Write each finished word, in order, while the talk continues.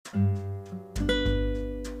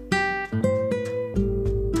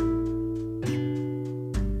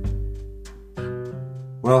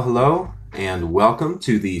Well, hello, and welcome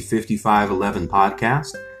to the 5511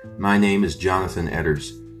 podcast. My name is Jonathan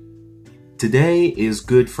Edders. Today is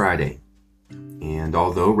Good Friday, and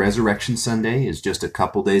although Resurrection Sunday is just a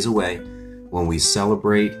couple days away, when we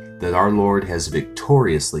celebrate that our Lord has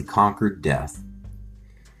victoriously conquered death,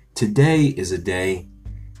 today is a day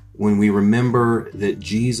when we remember that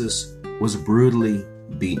Jesus was brutally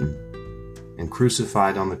beaten and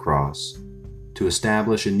crucified on the cross to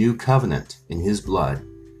establish a new covenant in His blood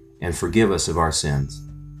and forgive us of our sins.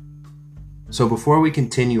 So before we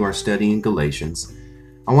continue our study in Galatians,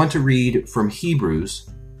 I want to read from Hebrews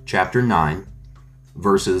chapter 9,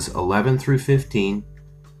 verses 11 through 15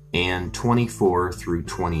 and 24 through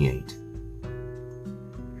 28.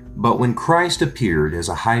 But when Christ appeared as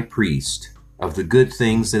a high priest of the good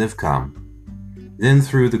things that have come, then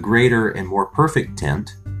through the greater and more perfect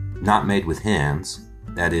tent, not made with hands,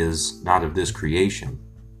 that is, not of this creation,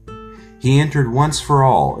 He entered once for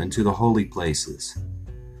all into the holy places,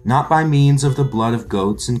 not by means of the blood of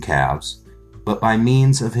goats and calves, but by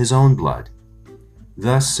means of His own blood,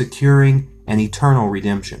 thus securing an eternal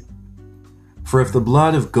redemption. For if the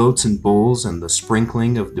blood of goats and bulls and the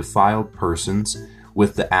sprinkling of defiled persons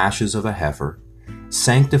with the ashes of a heifer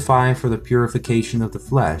sanctify for the purification of the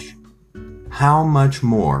flesh, how much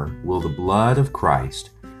more will the blood of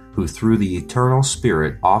Christ, who through the eternal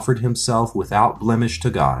Spirit offered Himself without blemish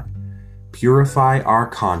to God, purify our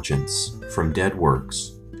conscience from dead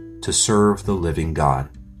works to serve the living God?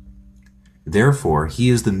 Therefore, He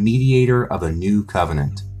is the mediator of a new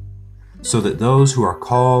covenant, so that those who are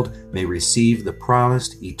called may receive the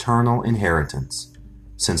promised eternal inheritance,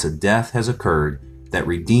 since a death has occurred that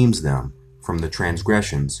redeems them from the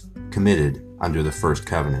transgressions committed under the first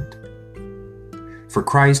covenant. For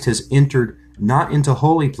Christ has entered not into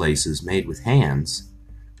holy places made with hands,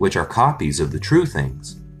 which are copies of the true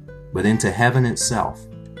things, but into heaven itself,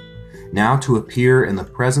 now to appear in the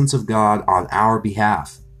presence of God on our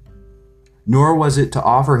behalf. Nor was it to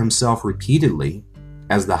offer Himself repeatedly,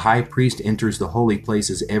 as the high priest enters the holy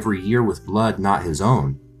places every year with blood not his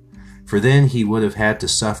own, for then he would have had to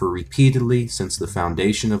suffer repeatedly since the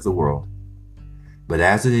foundation of the world. But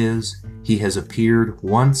as it is, He has appeared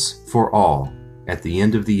once for all at the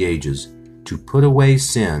end of the ages to put away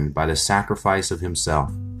sin by the sacrifice of Himself.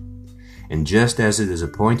 And just as it is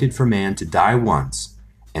appointed for man to die once,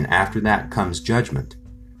 and after that comes judgment,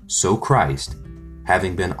 so Christ,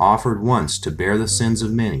 having been offered once to bear the sins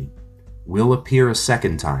of many, will appear a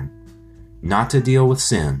second time, not to deal with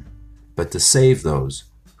sin, but to save those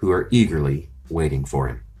who are eagerly waiting for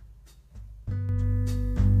Him.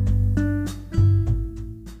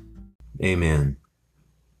 Amen.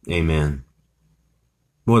 Amen.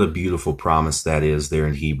 What a beautiful promise that is there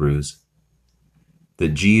in Hebrews,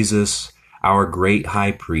 that Jesus, our great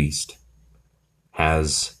high priest,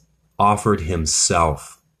 has offered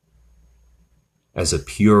Himself as a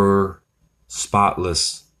pure,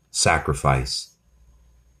 spotless sacrifice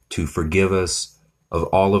to forgive us of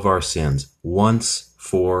all of our sins once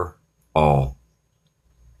for all.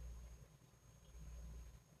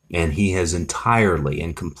 And He has entirely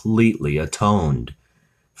and completely atoned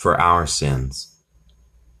for our sins.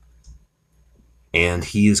 And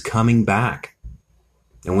He is coming back.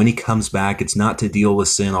 And when He comes back, it's not to deal with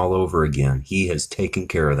sin all over again. He has taken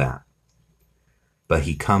care of that. But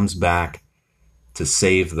He comes back to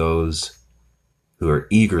save those who are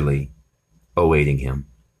eagerly awaiting Him.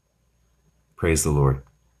 Praise the Lord.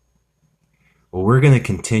 Well, we're going to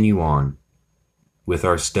continue on with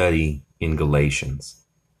our study in Galatians.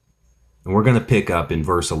 And we're going to pick up in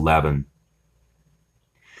verse 11.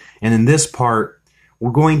 And in this part,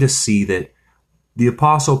 we're going to see that the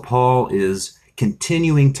Apostle Paul is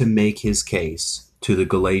continuing to make his case to the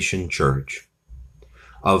Galatian church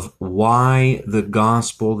of why the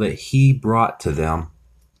gospel that he brought to them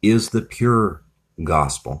is the pure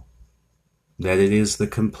gospel, that it is the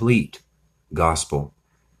complete gospel,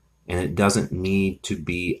 and it doesn't need to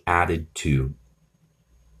be added to.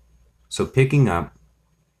 So picking up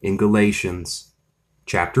in Galatians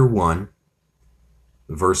chapter 1,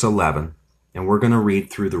 verse 11, and we're going to read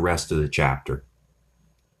through the rest of the chapter.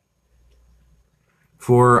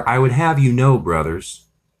 For I would have you know, brothers,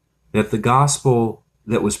 that the gospel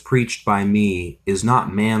that was preached by me is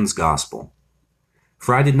not man's gospel.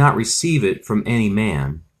 For I did not receive it from any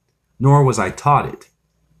man, nor was I taught it,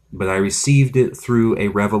 but I received it through a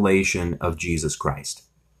revelation of Jesus Christ.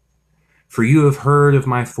 For you have heard of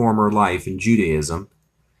my former life in Judaism,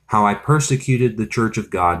 how I persecuted the church of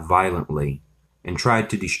God violently and tried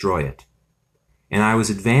to destroy it. And I was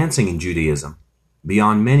advancing in Judaism,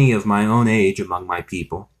 beyond many of my own age among my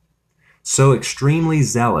people, So extremely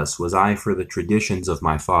zealous was I for the traditions of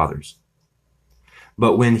my fathers.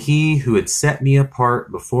 But when he who had set me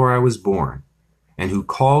apart before I was born, and who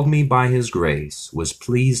called me by his grace, was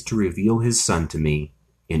pleased to reveal his Son to me,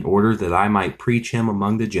 in order that I might preach him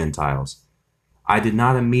among the Gentiles, I did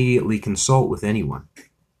not immediately consult with anyone,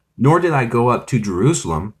 nor did I go up to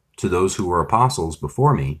Jerusalem to those who were apostles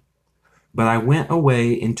before me, but I went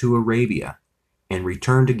away into Arabia, and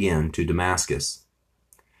returned again to Damascus.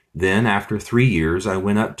 Then, after 3 years, I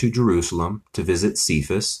went up to Jerusalem to visit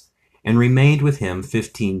Cephas, and remained with him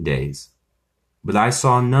 15 days. But I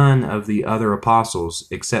saw none of the other apostles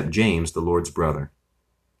except James, the Lord's brother.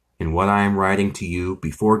 In what I am writing to you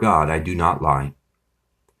before God, I do not lie.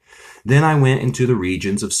 Then I went into the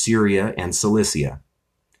regions of Syria and Cilicia,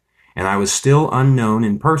 and I was still unknown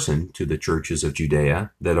in person to the churches of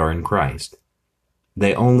Judea that are in Christ.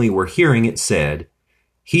 They only were hearing it said,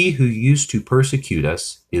 "He who used to persecute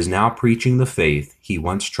us is now preaching the faith he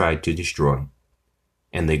once tried to destroy."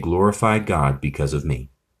 And they glorified God because of me.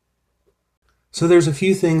 So there's a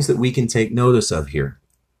few things that we can take notice of here.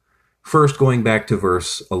 First, going back to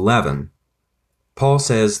verse 11, Paul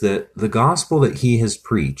says that the gospel that he has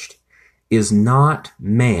preached is not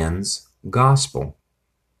man's gospel.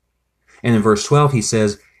 And in verse 12, he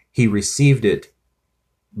says he received it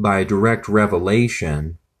by direct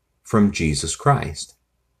revelation from Jesus Christ.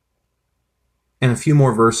 And a few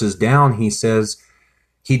more verses down, he says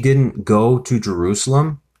he didn't go to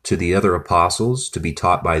Jerusalem to the other apostles to be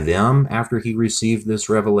taught by them after he received this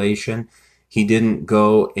revelation. He didn't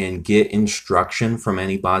go and get instruction from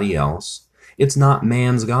anybody else. It's not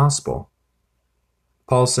man's gospel.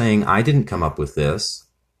 Paul's saying, I didn't come up with this.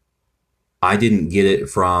 I didn't get it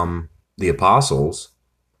from the apostles.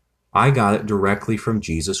 I got it directly from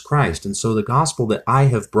Jesus Christ. And so the gospel that I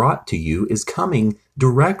have brought to you is coming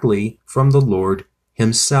directly from the Lord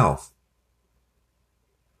himself.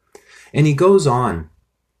 And he goes on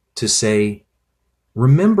to say,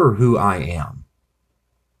 remember who I am.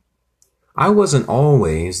 I wasn't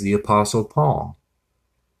always the Apostle Paul.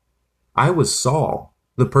 I was Saul,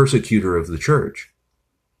 the persecutor of the church.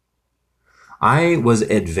 I was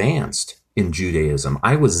advanced in Judaism.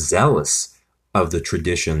 I was zealous of the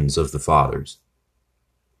traditions of the fathers.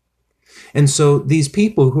 And so these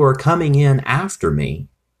people who are coming in after me,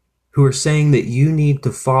 who are saying that you need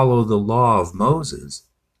to follow the law of Moses,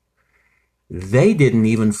 they didn't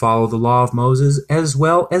even follow the law of Moses as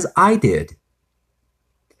well as I did.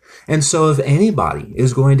 And so if anybody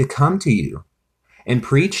is going to come to you and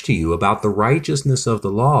preach to you about the righteousness of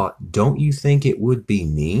the law, don't you think it would be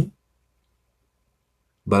me?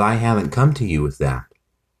 But I haven't come to you with that.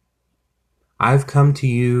 I've come to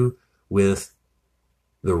you with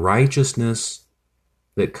the righteousness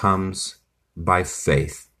that comes by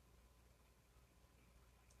faith,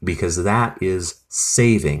 because that is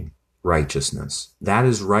saving righteousness. That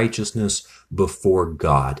is righteousness before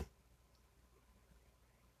God.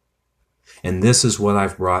 And this is what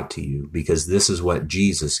I've brought to you, because this is what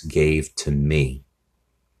Jesus gave to me.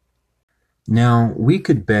 Now, we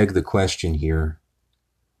could beg the question here,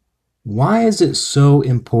 why is it so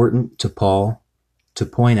important to Paul to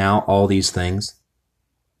point out all these things?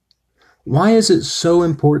 Why is it so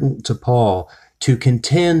important to Paul to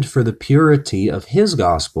contend for the purity of his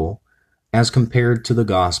gospel as compared to the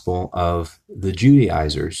gospel of the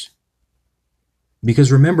Judaizers?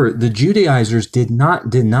 Because remember, the Judaizers did not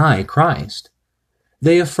deny Christ.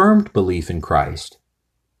 They affirmed belief in Christ.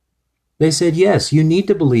 They said, yes, you need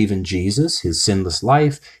to believe in Jesus, his sinless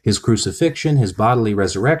life, his crucifixion, his bodily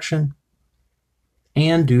resurrection,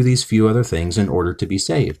 and do these few other things in order to be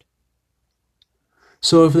saved.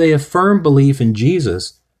 So if they affirm belief in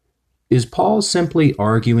Jesus, is Paul simply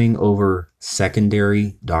arguing over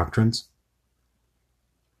secondary doctrines?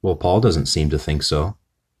 Well, Paul doesn't seem to think so.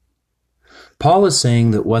 Paul is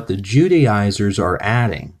saying that what the Judaizers are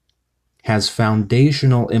adding has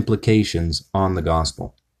foundational implications on the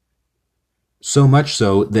gospel. So much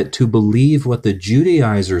so that to believe what the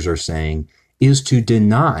Judaizers are saying is to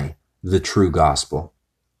deny the true gospel.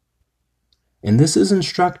 And this is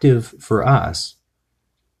instructive for us.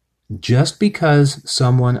 Just because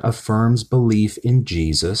someone affirms belief in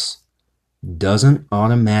Jesus doesn't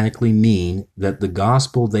automatically mean that the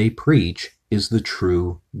gospel they preach is the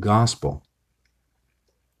true gospel.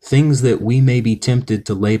 Things that we may be tempted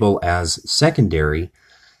to label as secondary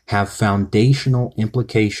have foundational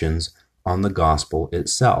implications on the gospel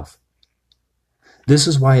itself. This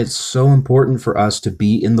is why it's so important for us to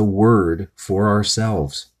be in the Word for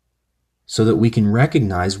ourselves, so that we can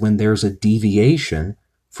recognize when there's a deviation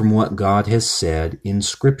from what God has said in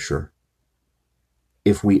Scripture.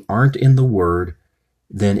 If we aren't in the Word,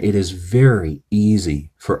 then it is very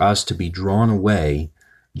easy for us to be drawn away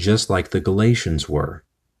just like the Galatians were.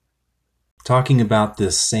 Talking about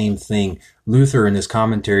this same thing, Luther in his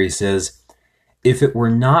commentary says, "If it were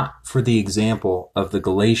not for the example of the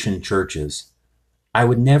Galatian churches, I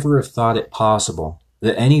would never have thought it possible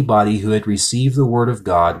that anybody who had received the Word of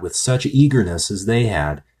God with such eagerness as they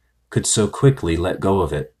had could so quickly let go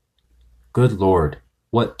of it. Good Lord,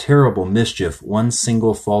 what terrible mischief one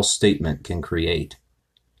single false statement can create.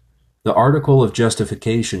 The article of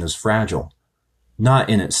justification is fragile, not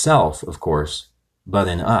in itself, of course, but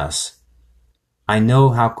in us. I know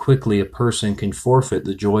how quickly a person can forfeit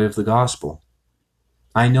the joy of the gospel.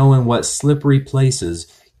 I know in what slippery places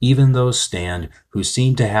even those stand who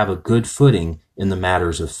seem to have a good footing in the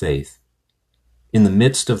matters of faith. In the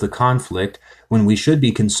midst of the conflict, when we should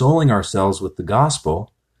be consoling ourselves with the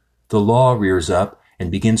gospel, the law rears up and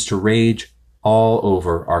begins to rage all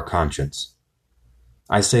over our conscience.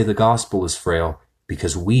 I say the gospel is frail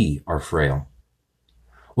because we are frail.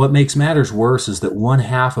 What makes matters worse is that one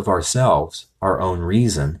half of ourselves, our own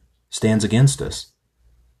reason, stands against us.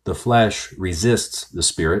 The flesh resists the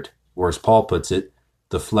Spirit, or as Paul puts it,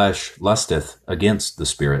 the flesh lusteth against the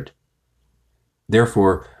Spirit.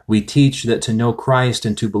 Therefore, we teach that to know Christ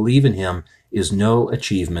and to believe in Him is no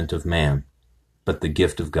achievement of man, but the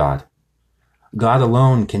gift of God. God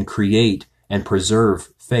alone can create and preserve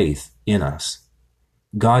faith in us.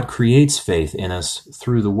 God creates faith in us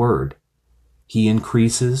through the Word. He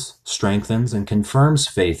increases, strengthens, and confirms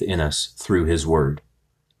faith in us through His Word.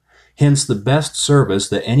 Hence, the best service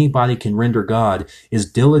that anybody can render God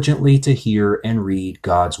is diligently to hear and read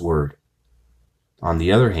God's Word. On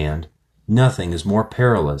the other hand, nothing is more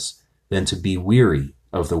perilous than to be weary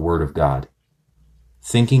of the Word of God.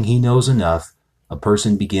 Thinking he knows enough, a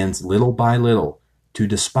person begins little by little to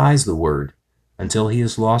despise the Word until he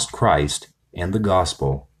has lost Christ and the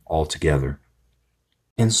gospel altogether.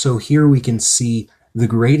 And so here we can see the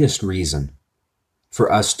greatest reason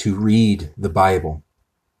for us to read the Bible.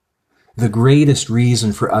 The greatest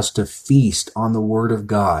reason for us to feast on the Word of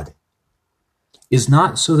God is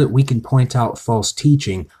not so that we can point out false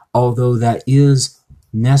teaching, although that is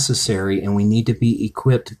necessary and we need to be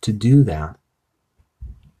equipped to do that.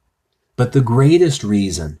 But the greatest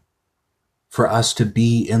reason for us to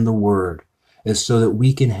be in the Word is so that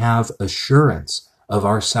we can have assurance of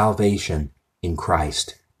our salvation in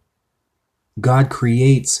Christ. God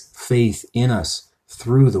creates faith in us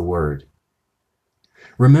through the Word.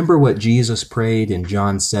 Remember what Jesus prayed in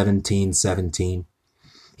John 17:17.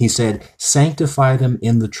 He said, "Sanctify them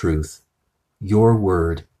in the truth. Your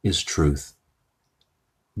word is truth."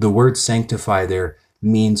 The word sanctify there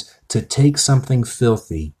means to take something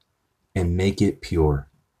filthy and make it pure.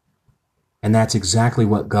 And that's exactly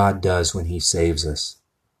what God does when He saves us.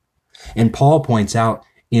 And Paul points out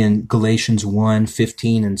in Galatians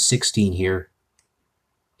 1:15 and 16 here,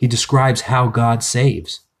 he describes how God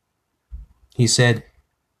saves. He said,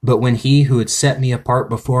 "But when He who had set me apart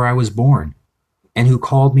before I was born, and who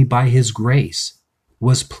called me by His grace,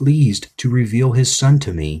 was pleased to reveal His Son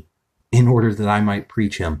to me, in order that I might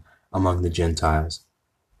preach Him among the Gentiles."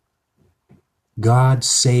 God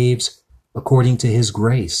saves according to His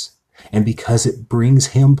grace, and because it brings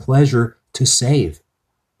Him pleasure to save.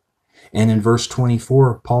 And in verse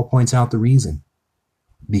 24, Paul points out the reason: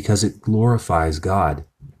 because it glorifies God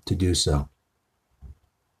to do so.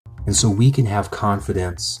 And so we can have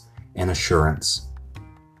confidence and assurance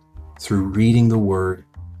through reading the Word,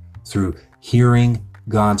 through hearing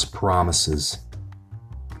God's promises,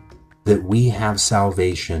 that we have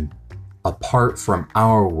salvation apart from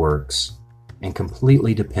our works and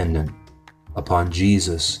completely dependent upon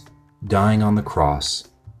Jesus dying on the cross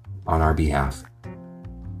on our behalf.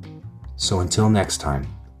 So until next time,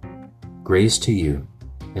 grace to you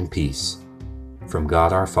and peace from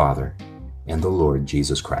God our Father and the Lord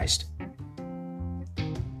Jesus Christ.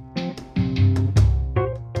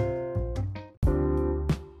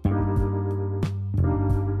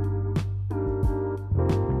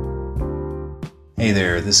 Hey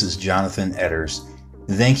there, this is Jonathan Edders.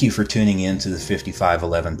 Thank you for tuning in to the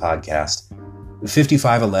 5511 podcast.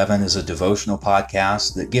 5511 is a devotional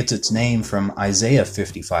podcast that gets its name from Isaiah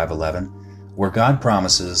 55:11, where God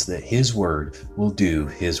promises that His Word will do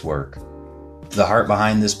His work. The heart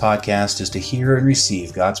behind this podcast is to hear and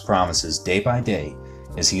receive God's promises day by day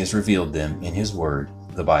as He has revealed them in His Word,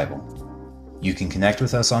 the Bible. You can connect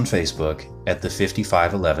with us on Facebook at the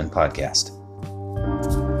 5511 Podcast.